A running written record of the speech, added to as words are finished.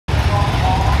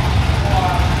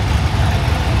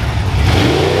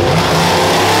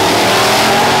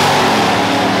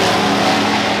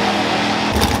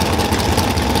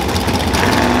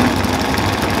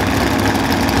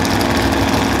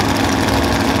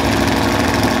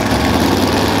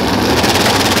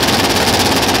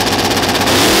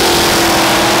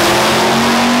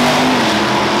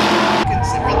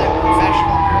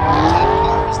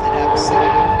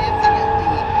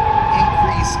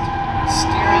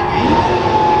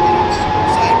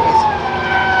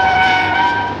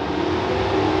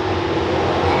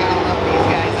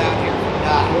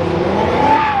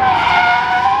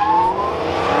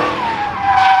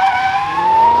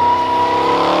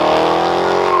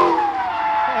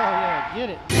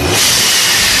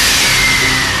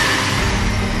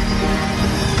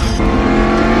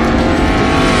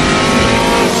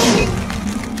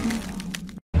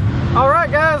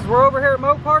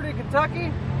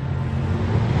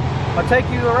I'll take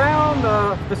you around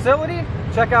the facility,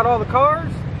 check out all the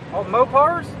cars, all the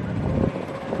Mopars.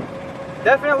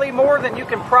 Definitely more than you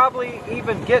can probably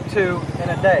even get to in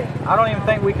a day. I don't even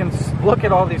think we can look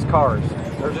at all these cars.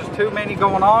 There's just too many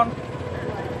going on.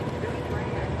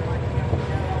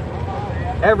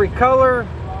 Every color,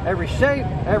 every shape,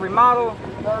 every model,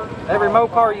 every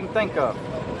Mopar you can think of.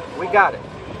 We got it.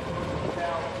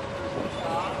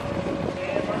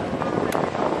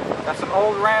 Got some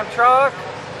old Ram truck,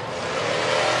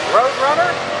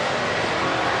 Roadrunner,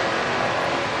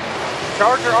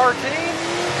 Charger RT.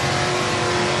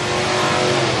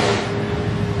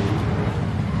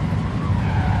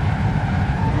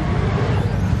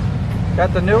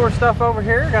 Got the newer stuff over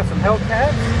here. Got some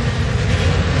Hellcats.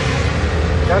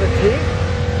 Got a Jeep.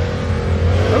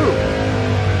 Ooh.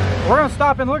 We're gonna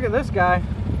stop and look at this guy.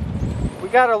 We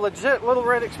got a legit Little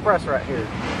Red Express right here.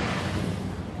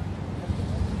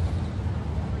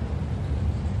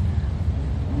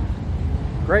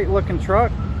 Great looking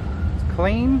truck. It's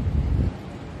clean.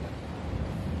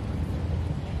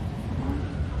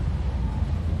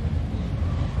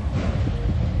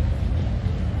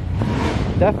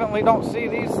 Definitely don't see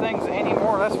these things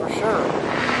anymore, that's for sure.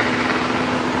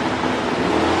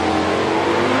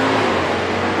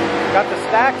 Got the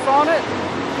stacks on it.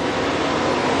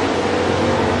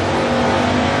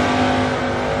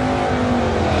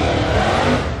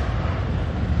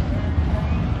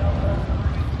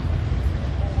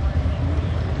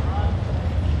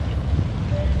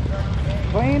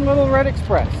 Clean Little Red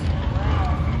Express.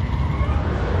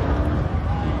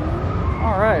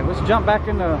 All right, let's jump back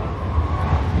in the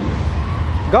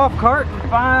golf cart and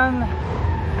find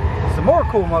some more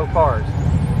cool Mopars.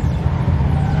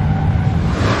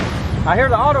 I hear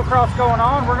the autocross going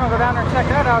on. We're gonna go down there and check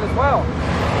that out as well.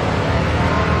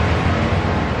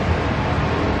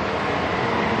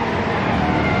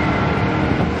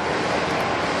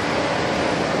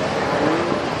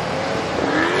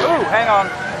 Ooh, hang on.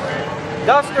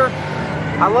 Duster.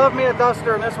 I love me a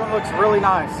Duster, and this one looks really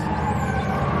nice.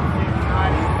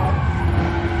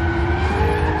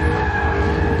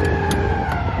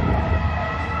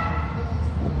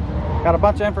 Got a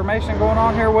bunch of information going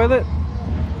on here with it.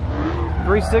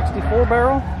 364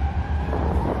 barrel.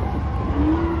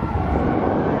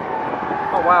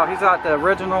 Oh wow, he's got the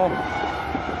original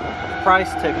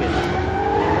price ticket.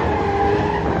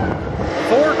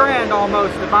 $4 grand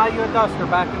almost to buy you a Duster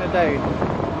back in the day.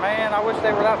 Man, I wish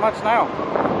they were that much now.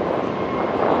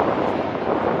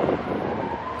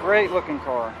 Great looking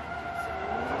car.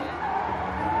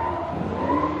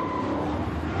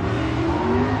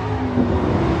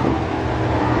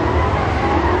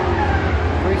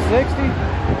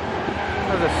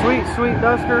 There's a sweet, sweet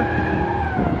Duster.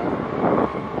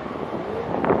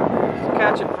 Let's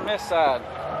catch it from this side.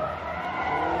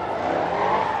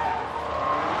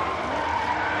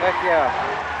 Heck yeah.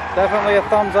 Definitely a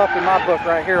thumbs up in my book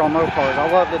right here on Mopars.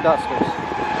 I love the Dusters.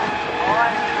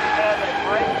 Alright, we have a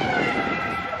great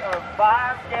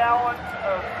 5 gallons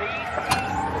of BT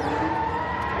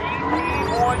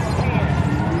 110.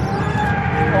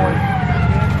 Going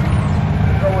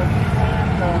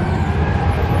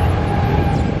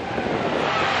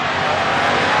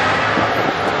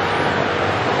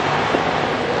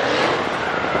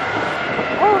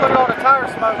oh, look at all the tire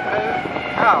smoke, dude.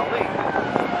 Golly.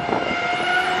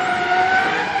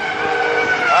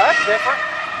 Oh, that's different.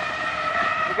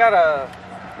 We got a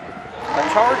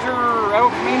Charger El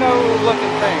Camino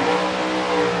looking thing.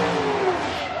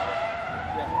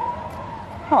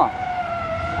 Huh.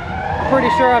 I'm pretty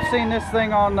sure I've seen this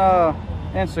thing on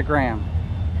Instagram.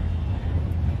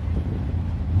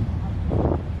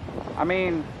 I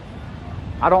mean,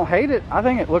 I don't hate it. I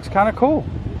think it looks kind of cool.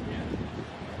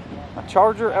 A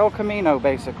Charger El Camino,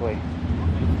 basically.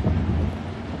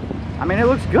 I mean, it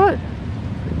looks good.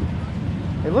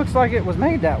 It looks like it was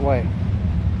made that way.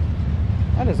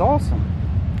 That is awesome.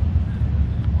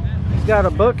 He's got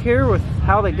a book here with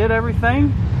how they did everything.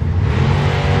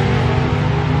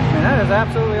 Man, that is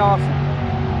absolutely awesome.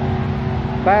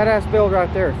 Badass build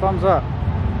right there. Thumbs up.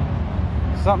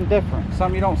 Something different.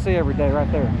 Something you don't see every day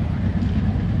right there.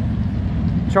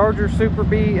 Charger Super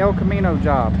B El Camino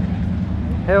job.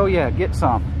 Hell yeah, get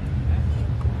some.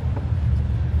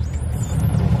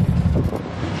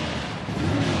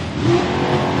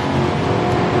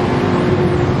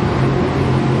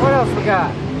 What else we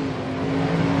got?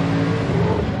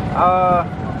 I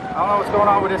don't know what's going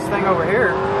on with this thing over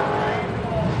here.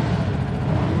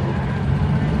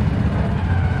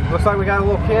 Looks like we got a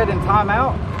little kid in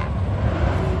timeout.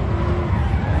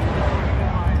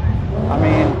 I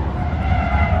mean,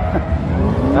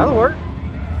 that'll work.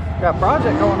 Got a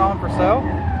project going on for sale.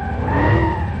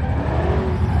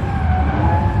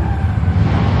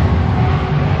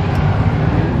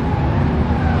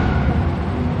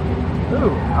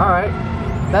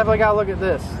 definitely gotta look at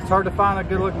this. It's hard to find a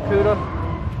good looking Cuda,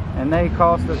 and they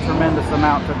cost a tremendous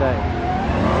amount today.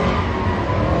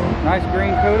 Nice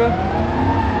green Cuda.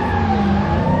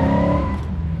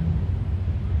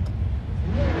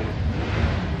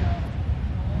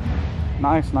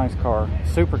 Nice car.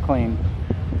 Super clean.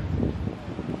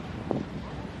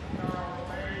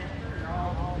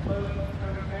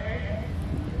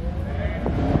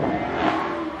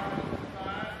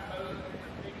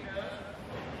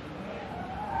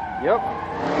 Yep.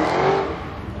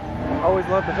 Always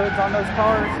love the hoods on those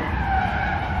cars.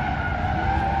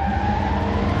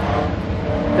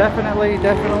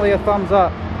 Definitely a thumbs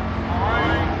up.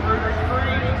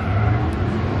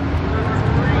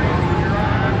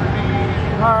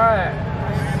 Alright.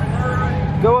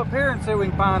 Go up here and see what we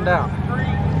can find out. Coming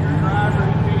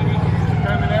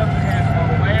up at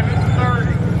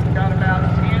 11:30. Got about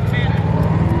 10 minutes.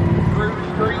 Through the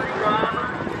street driver.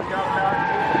 Got about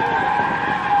 10 minutes.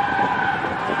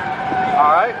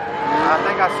 Alright. I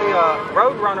think I see a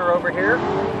road runner over here.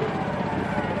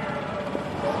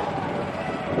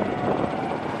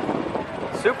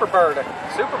 Superbird.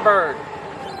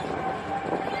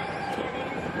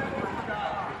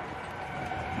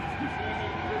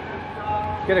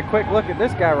 Get a quick look at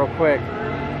this guy real quick.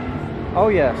 Oh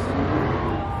yes.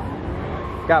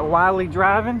 Got Wiley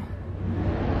driving.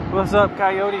 What's up,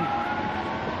 Coyote?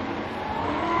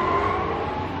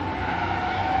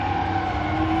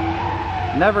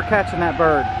 Never catching that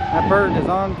bird. That bird is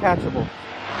uncatchable.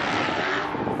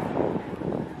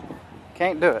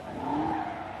 Can't do it.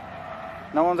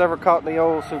 No one's ever caught the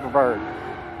old Superbird.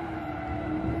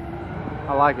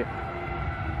 I like it.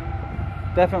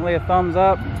 Definitely a thumbs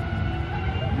up.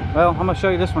 Well, I'm gonna show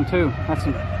you this one too. That's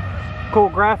some cool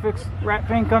graphics. Rat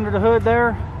pink under the hood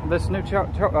there. This new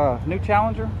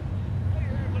Challenger.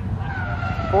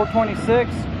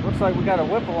 426. Looks like we got a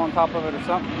Whipple on top of it or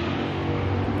something.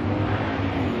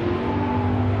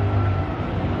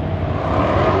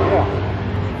 Yeah.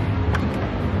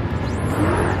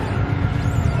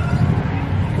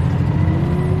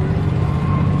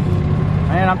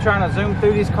 Man, I'm trying to zoom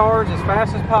through these cars as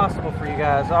fast as possible for you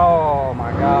guys. Oh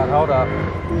my God, hold up.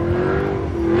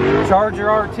 Charger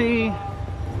RT,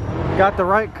 got the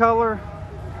right color.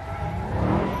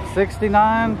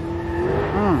 69.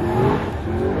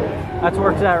 That's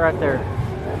where it's at right there.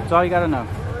 That's all you gotta know.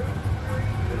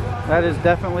 That is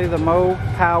definitely the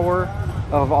Mopower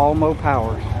of all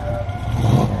Mopowers.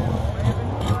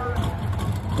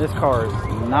 This car is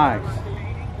nice.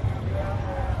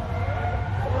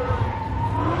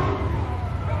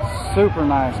 Super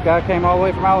nice. Guy came all the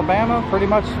way from Alabama, pretty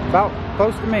much about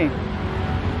close to me.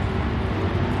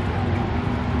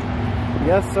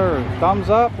 Yes sir, thumbs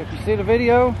up if you see the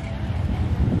video.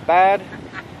 Bad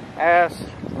ass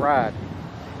ride.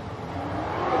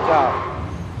 Good job.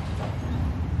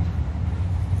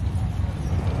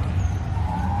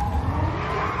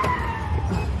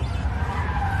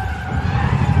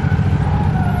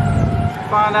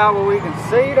 Find out what we can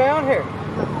see down here.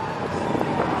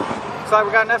 Looks like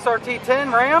we got an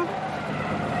SRT10 Ram.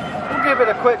 We'll give it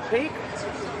a quick peek.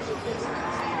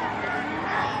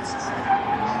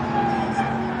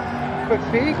 Quick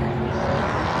peek.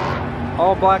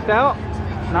 All blacked out.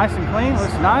 Nice and clean.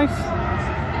 Looks nice.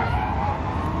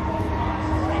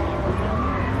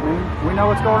 We know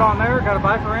what's going on there. Got a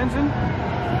Viper engine.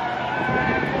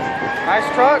 Nice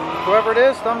truck. Whoever it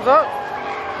is, thumbs up.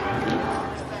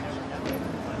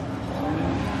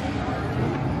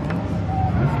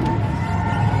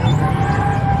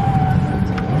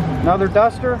 Another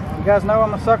Duster. You guys know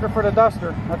I'm a sucker for the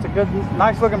Duster. That's a good,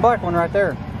 nice looking black one right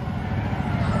there.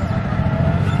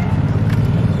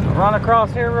 Run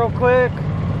across here real quick.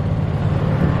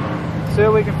 See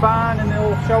what we can find in the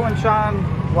old show and shine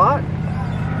lot.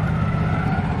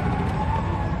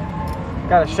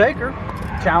 Got a shaker,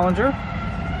 Challenger,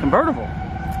 convertible.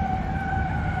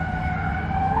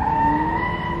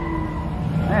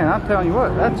 Man, I'm telling you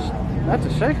what, that's a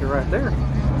shaker right there.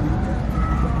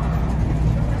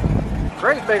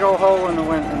 Great big old hole in the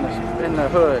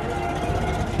hood.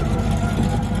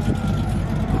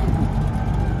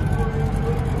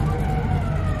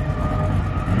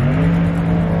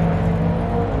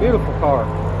 Beautiful car.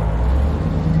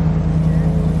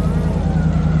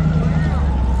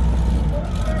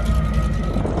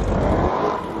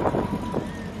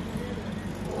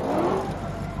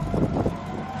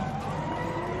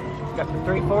 Got the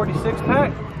 346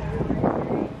 pack.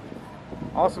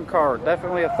 Awesome car.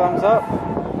 Definitely a thumbs up to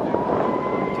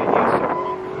you, sir.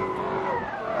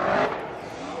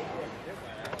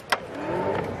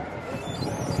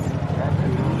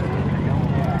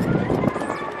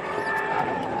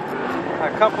 A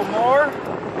couple more.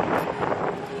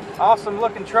 awesome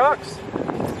looking trucks.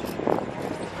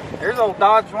 Here's old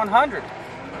Dodge 100.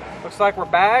 Looks like we're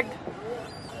bagged.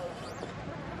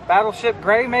 Battleship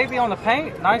gray maybe on the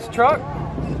paint. Nice truck.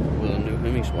 With a new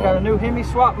Hemi swap. Got a new Hemi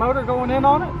swap motor going in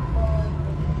on it.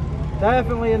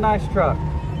 Definitely a nice truck.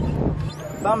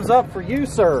 Thumbs up for you,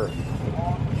 sir.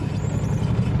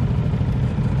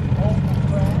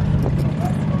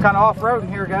 Kind of off-roading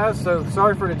here, guys, so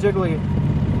sorry for the jiggly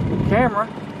camera.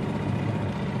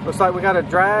 Looks like we got a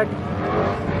drag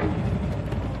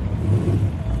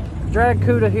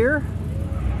CUDA here.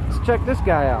 Let's check this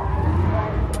guy out.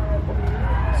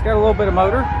 It's got a little bit of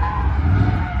motor.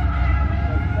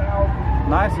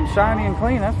 Nice and shiny and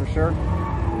clean, that's for sure.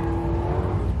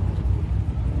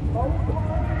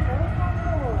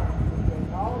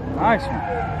 Nice one.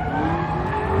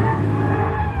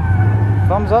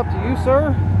 Thumbs up to you,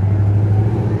 sir.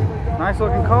 Nice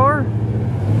looking car.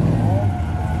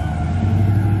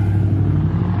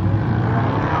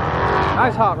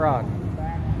 Nice hot rod.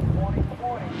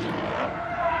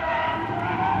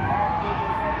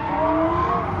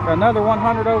 Got another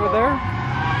 100 over there.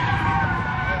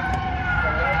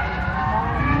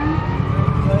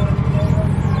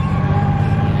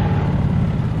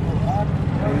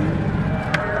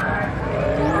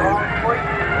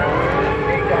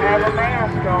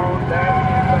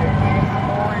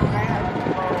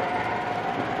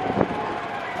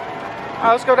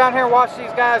 Alright, let's go down here and watch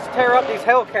these guys tear up these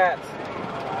Hellcats.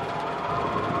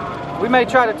 We may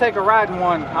try to take a ride in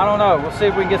one. I don't know. We'll see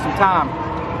if we can get some time.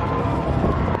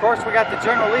 Of course, we got the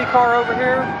General Lee car over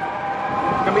here.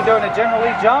 Gonna be doing a General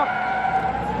Lee jump.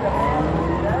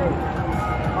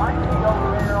 Might be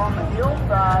over there on the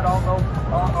hillside on those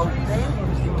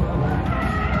canyons.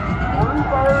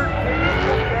 Bluebird,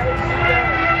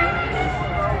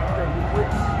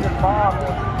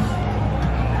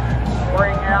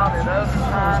 bring out at other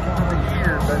times of the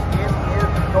year, but it is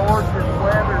gorgeous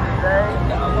weather today.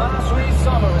 Last sweet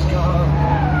summer is gone.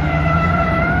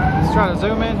 Let's try to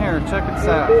zoom in here and check this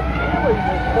out.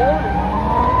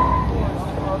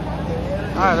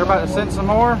 Alright, they're about to send some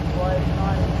more.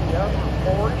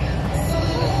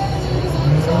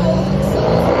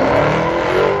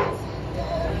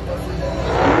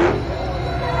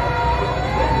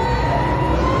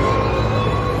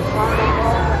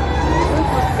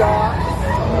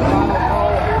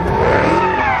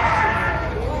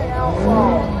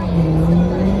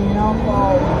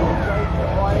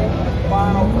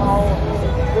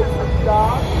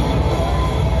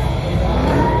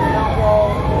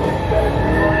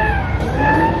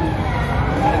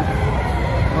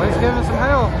 Well, he's giving some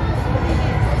hell.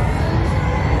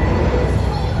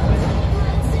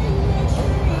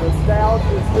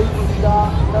 Nostalgia super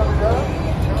stock coming up.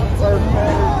 First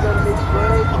man is going to be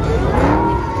great.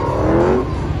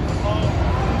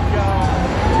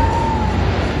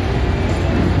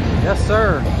 Yes, sir.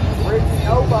 Ricky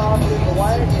Obama in the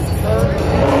wagon, sir.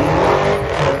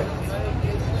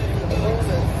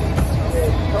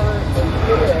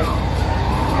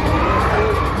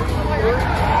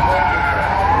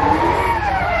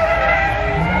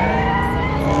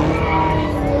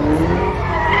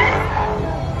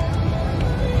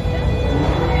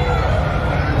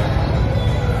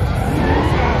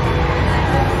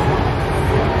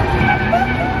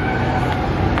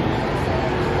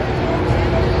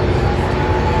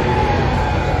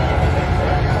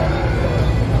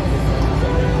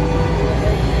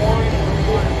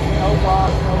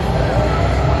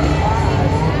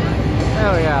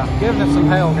 Hell yeah, giving us some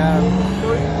hell, guys.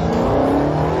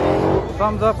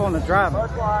 Thumbs up on the driving.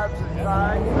 Alright,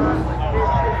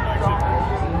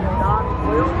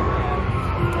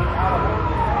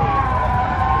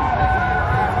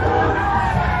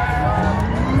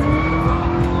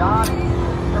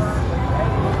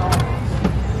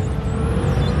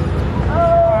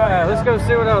 let's go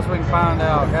see what else we can find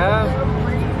out, guys.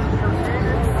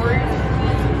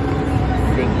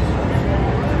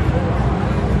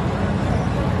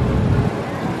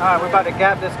 Alright, we're about to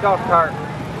gap this golf cart.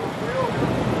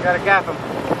 Gotta gap him.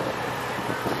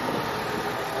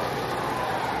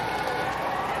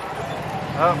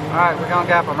 Oh, alright, we're gonna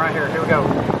gap him right here. Here we go.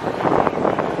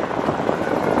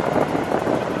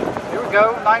 Here we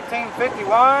go,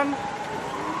 1951.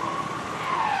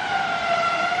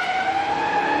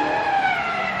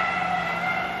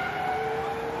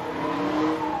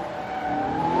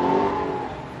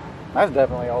 That's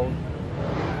definitely old.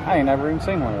 I ain't never even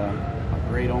seen one of them.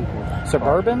 Great uncle.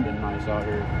 Suburban? Been nice out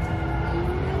here.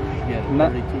 Yeah,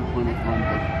 32 Plymouth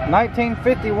Rumble.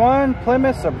 1951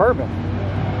 Plymouth Suburban.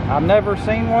 I've never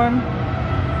seen one.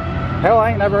 Hell,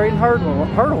 I ain't never even heard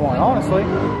of one, honestly.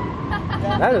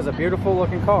 That is a beautiful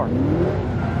looking car.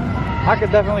 I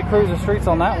could definitely cruise the streets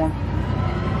on that one.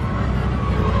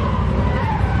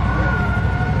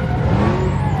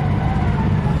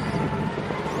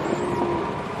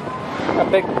 A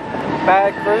big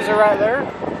bag cruiser right there.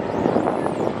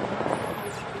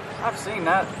 I've seen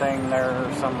that thing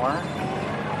there somewhere.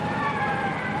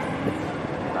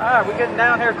 Alright, we're getting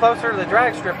down here closer to the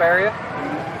drag strip area.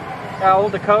 Got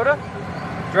old Dakota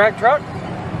drag truck.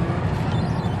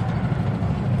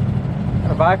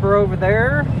 Got a Viper over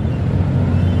there.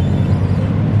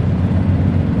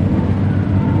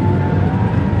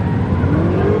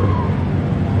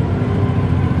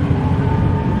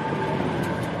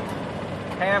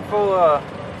 Handful of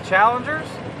Challengers.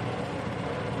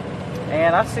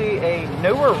 And I see a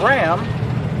newer Ram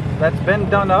that's been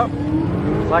done up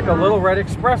like a little Red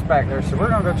Express back there. So we're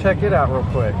gonna go check it out real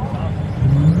quick.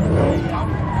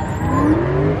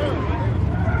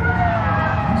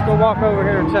 Let's go walk over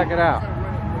here and check it out.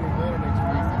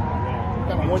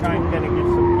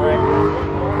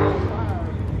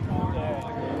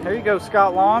 Here you go,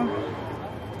 Scott Long.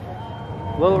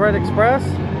 Little Red Express,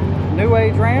 new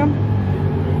age Ram.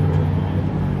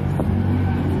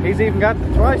 He's even got the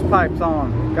twice pipes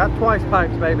on. Got twice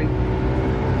pipes, baby.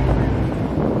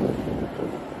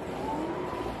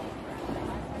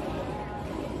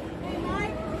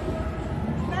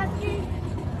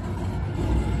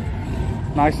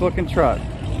 Nice looking truck.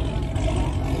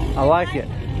 I like it.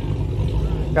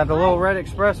 Got the little Red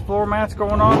Express floor mats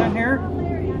going on in here.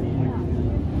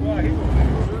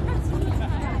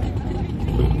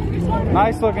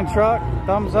 Nice looking truck.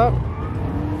 Thumbs up.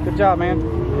 Good job,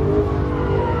 man.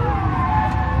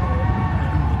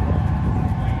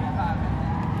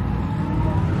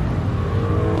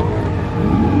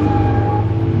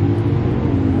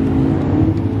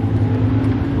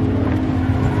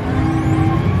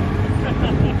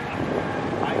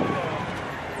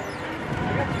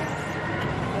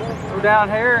 Down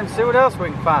here and see what else we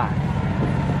can find.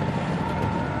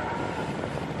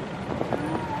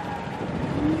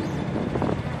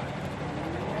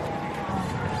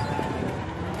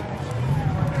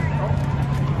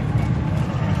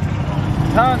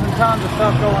 Tons and tons of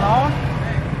stuff going on.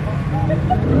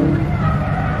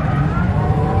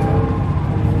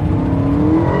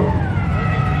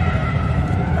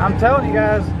 I'm telling you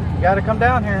guys, you got to come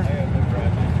down here.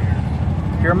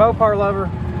 If you're a Mopar lover,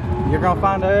 you're going to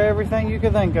find everything you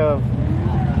can think of.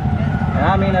 And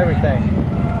I mean everything.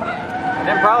 And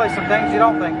then probably some things you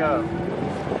don't think of.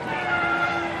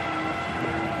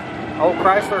 Old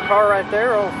Chrysler car right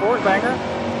there, old Ford banger.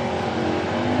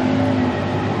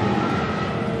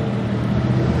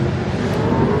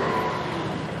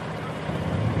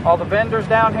 All the vendors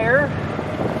down here.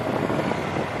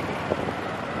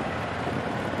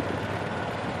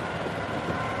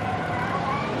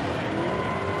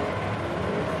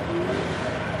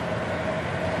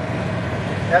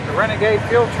 Got the Renegade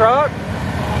fuel truck.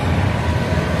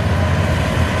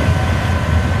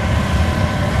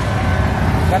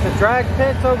 Got the drag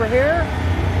pits over here.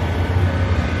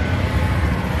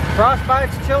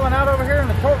 Frostbite's chilling out over here in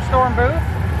the Torque Storm booth.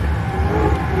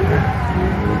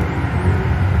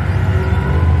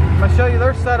 I'm going to show you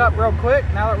their setup real quick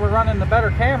now that we're running the better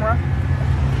camera.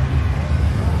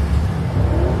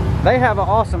 They have an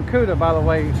awesome CUDA, by the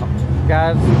way,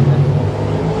 guys.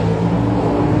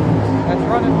 That's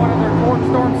running one of their Torque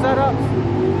Storm setups.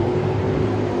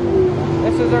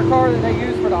 This is their car that they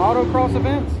use for the autocross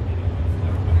events.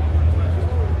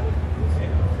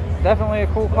 Definitely a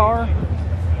cool car.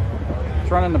 It's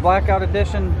running the Blackout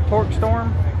Edition Torque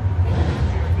Storm.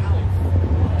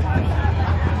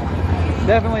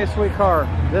 Definitely a sweet car.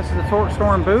 This is the Torque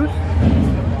Storm booth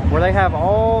where they have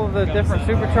all the different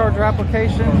supercharger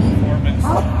applications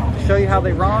to show you how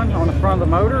they run on the front of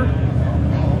the motor.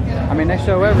 I mean, they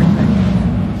show everything.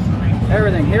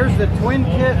 Everything. Here's the twin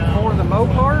kit for the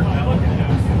Mopar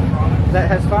that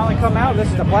has finally come out. This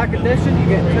is the Black Edition. You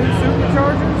get 2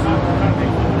 superchargers.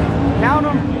 Count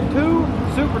them, 2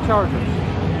 superchargers.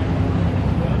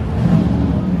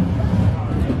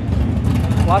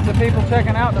 Lots of people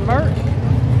checking out the merch.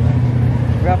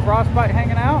 We got Frostbite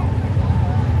hanging out.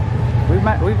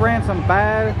 We've ran some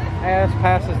bad-ass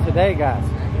passes today, guys.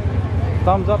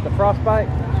 Thumbs up to Frostbite.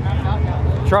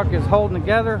 Truck is holding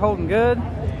together, holding good.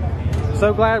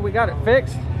 So glad we got it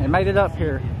fixed and made it up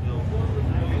here.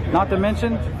 Not to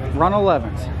mention, run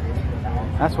 11s.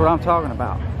 That's what I'm talking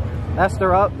about. That's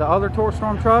the other Torque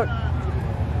Storm truck.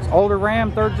 It's older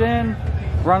Ram, 3rd gen,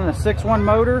 running a 6.1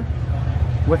 motor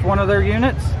with one of their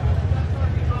units.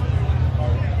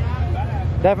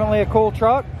 Definitely a cool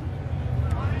truck.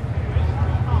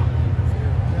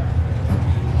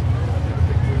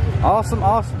 Awesome,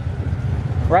 awesome.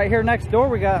 Right here next door,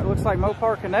 we got, looks like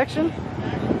Mopar connection. We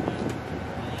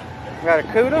got a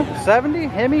Cuda 70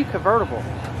 Hemi convertible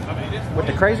with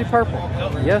the crazy purple.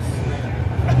 Yes,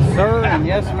 sir, and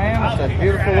yes, ma'am. It's a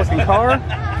beautiful looking car.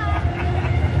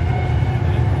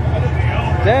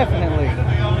 Definitely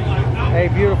a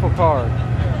beautiful car.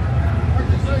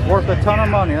 Worth a ton of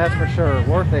money, that's for sure.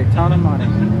 Worth a ton of money.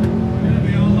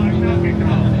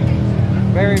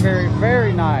 Very, very,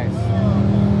 very nice.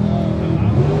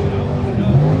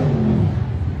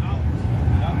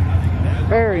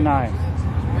 Very nice.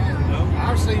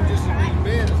 I've seen just as many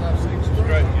beds as I've seen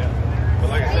straight. Yeah. But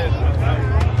like I said,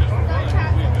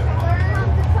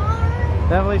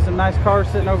 Definitely some nice cars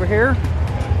sitting over here.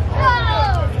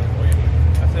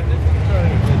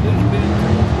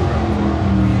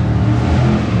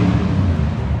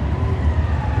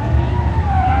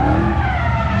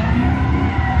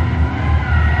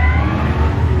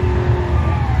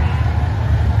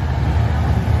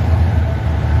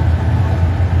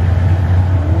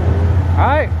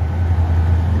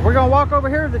 We're gonna walk over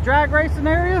here to the drag racing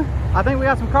area. I think we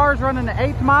got some cars running the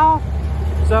 8th mile.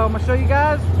 So I'm gonna show you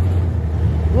guys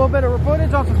a little bit of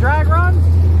footage on some drag runs.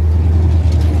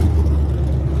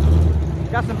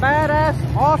 Got some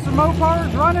badass, awesome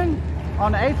Mopars running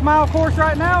on the 8th mile course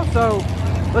right now. So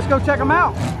let's go check them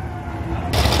out.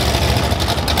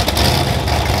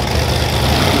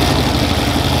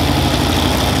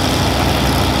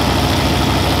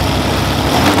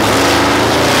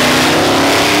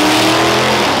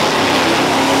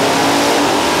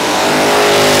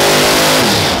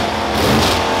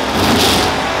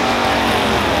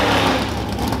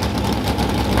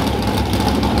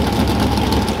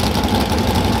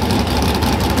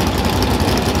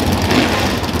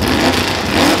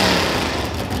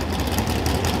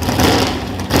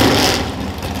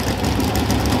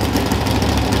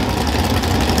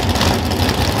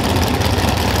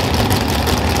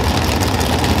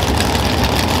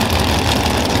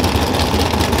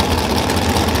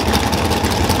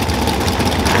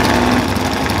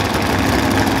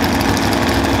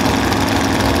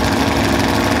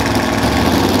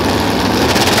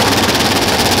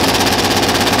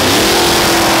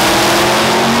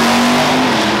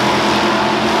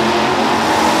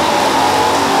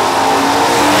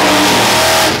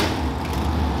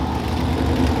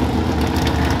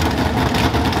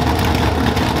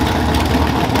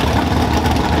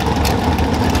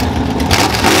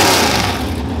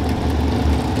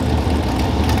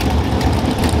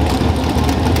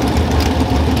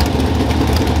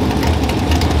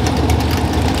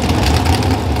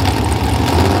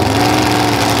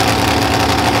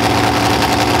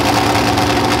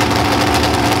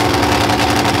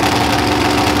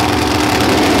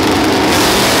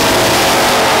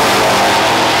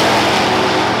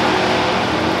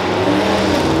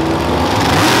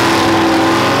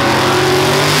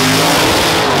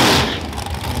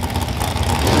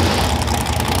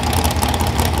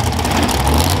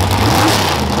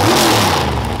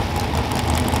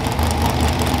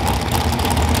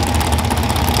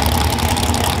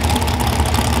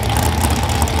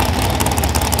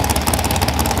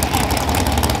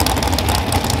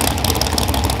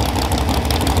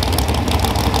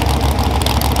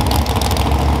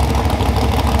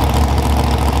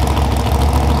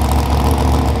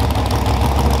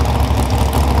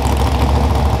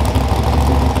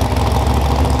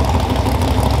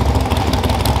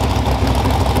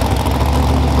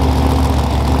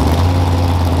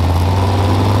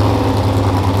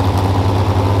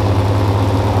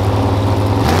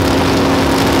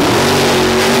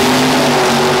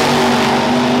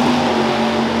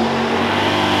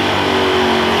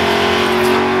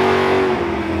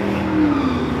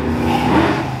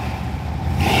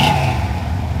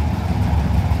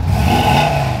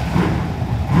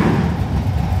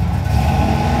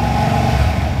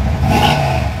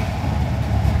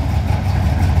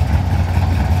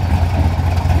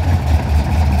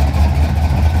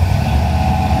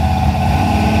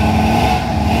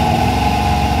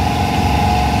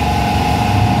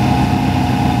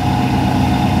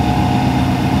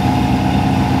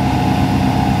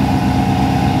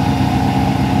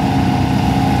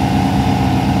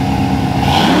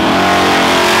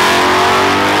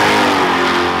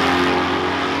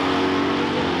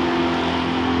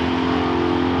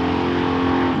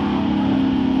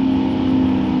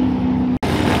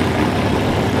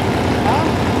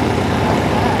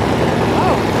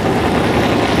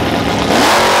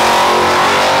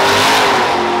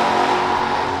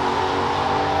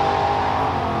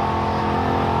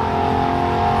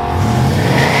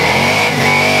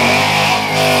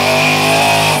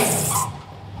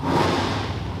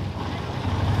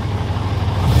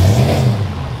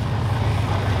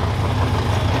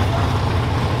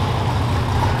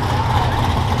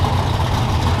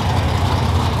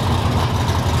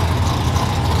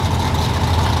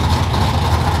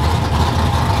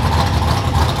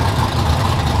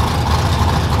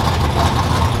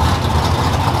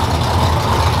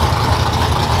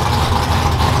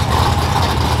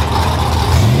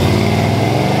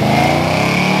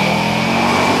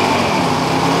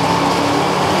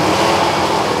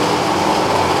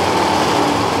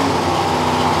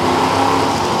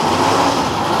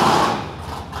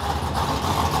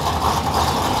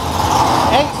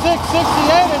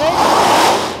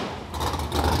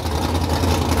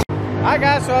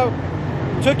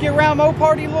 So took you around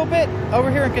Moparty a little bit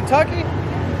over here in Kentucky.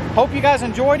 Hope you guys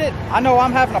enjoyed it. I know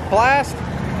I'm having a blast.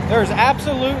 There's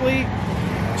absolutely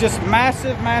just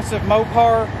massive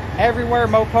Mopar everywhere,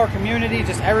 Mopar community.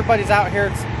 Just everybody's out here.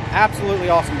 It's absolutely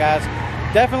awesome, guys.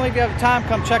 Definitely, if you have time,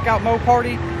 come check out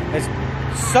Moparty. It's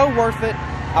so worth it.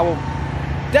 I will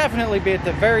definitely be at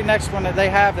the very next one that they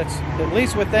have that's at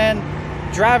least within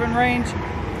driving range.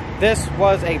 This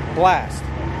was a blast.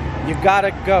 You've got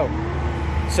to go.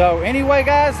 So anyway,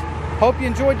 guys, hope you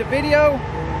enjoyed the video.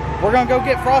 We're gonna go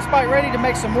get Frostbite ready to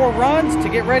make some more runs to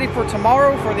get ready for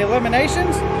tomorrow for the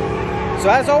eliminations. So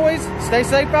as always, stay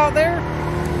safe out there.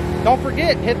 Don't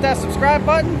forget, hit that subscribe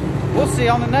button. We'll see you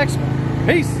on the next one.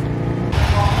 Peace.